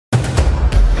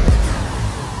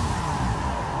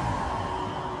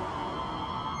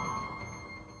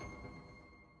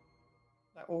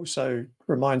also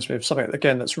reminds me of something,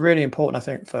 again, that's really important, I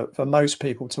think, for most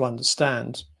people to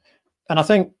understand. And I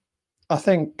think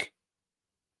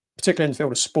particularly in the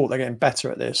field of sport, they're getting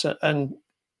better at this. And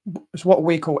it's what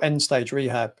we call end-stage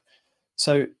rehab.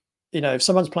 So, if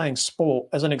someone's playing sport,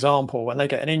 as an example, and they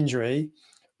get an injury,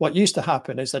 what used to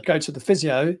happen is they'd go to the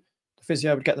physio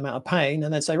would get them out of pain,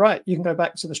 and they'd say, right, you can go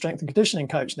back to the strength and conditioning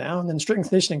coach now. And then the strength and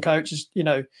conditioning coach is,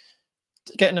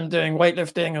 getting them doing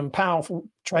weightlifting and powerful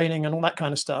training and all that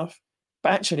kind of stuff.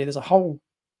 But actually, there's a whole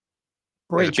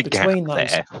bridge between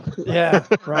those. Yeah,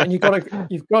 right. And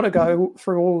you've got to go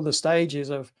through all the stages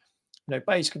of,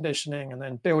 base conditioning, and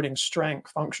then building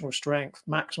strength, functional strength,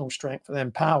 maximal strength, and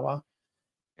then power.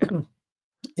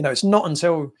 It's not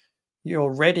until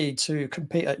you're ready to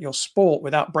compete at your sport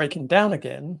without breaking down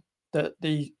again that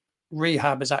the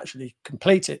rehab is actually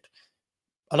completed.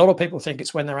 A lot of people think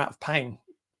it's when they're out of pain.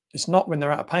 It's not when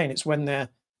they're out of pain. It's when they're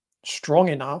strong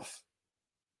enough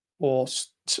or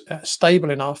stable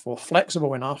enough or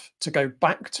flexible enough to go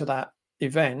back to that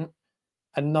event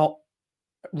and not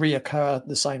reoccur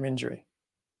the same injury.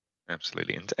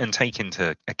 Absolutely. And take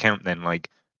into account then, like,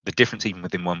 the difference even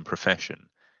within one profession.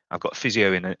 I've got a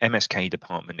physio in an MSK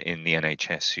department in the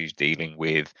NHS who's dealing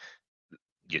with,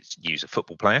 use a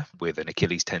football player with an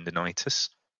Achilles tendonitis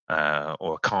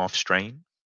or a calf strain.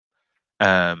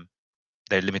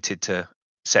 They're limited to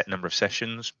set number of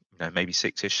sessions, maybe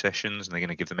 6-ish sessions, and they're going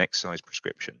to give them exercise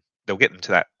prescription. They'll get them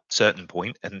to that certain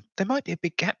point, and there might be a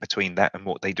big gap between that and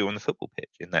what they do on the football pitch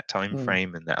in that time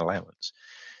frame and that allowance.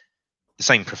 The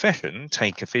same profession,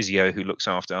 take a physio who looks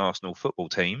after Arsenal football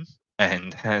team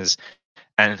and has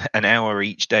an hour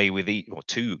each day with or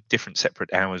 2 different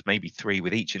separate hours, maybe 3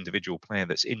 with each individual player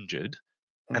that's injured,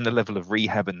 and the level of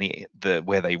rehab and the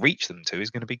where they reach them to is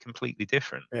going to be completely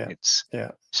different. It's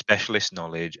specialist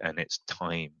knowledge, and it's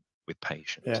time with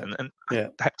patients, and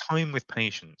that time with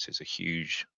patients is a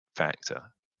huge factor.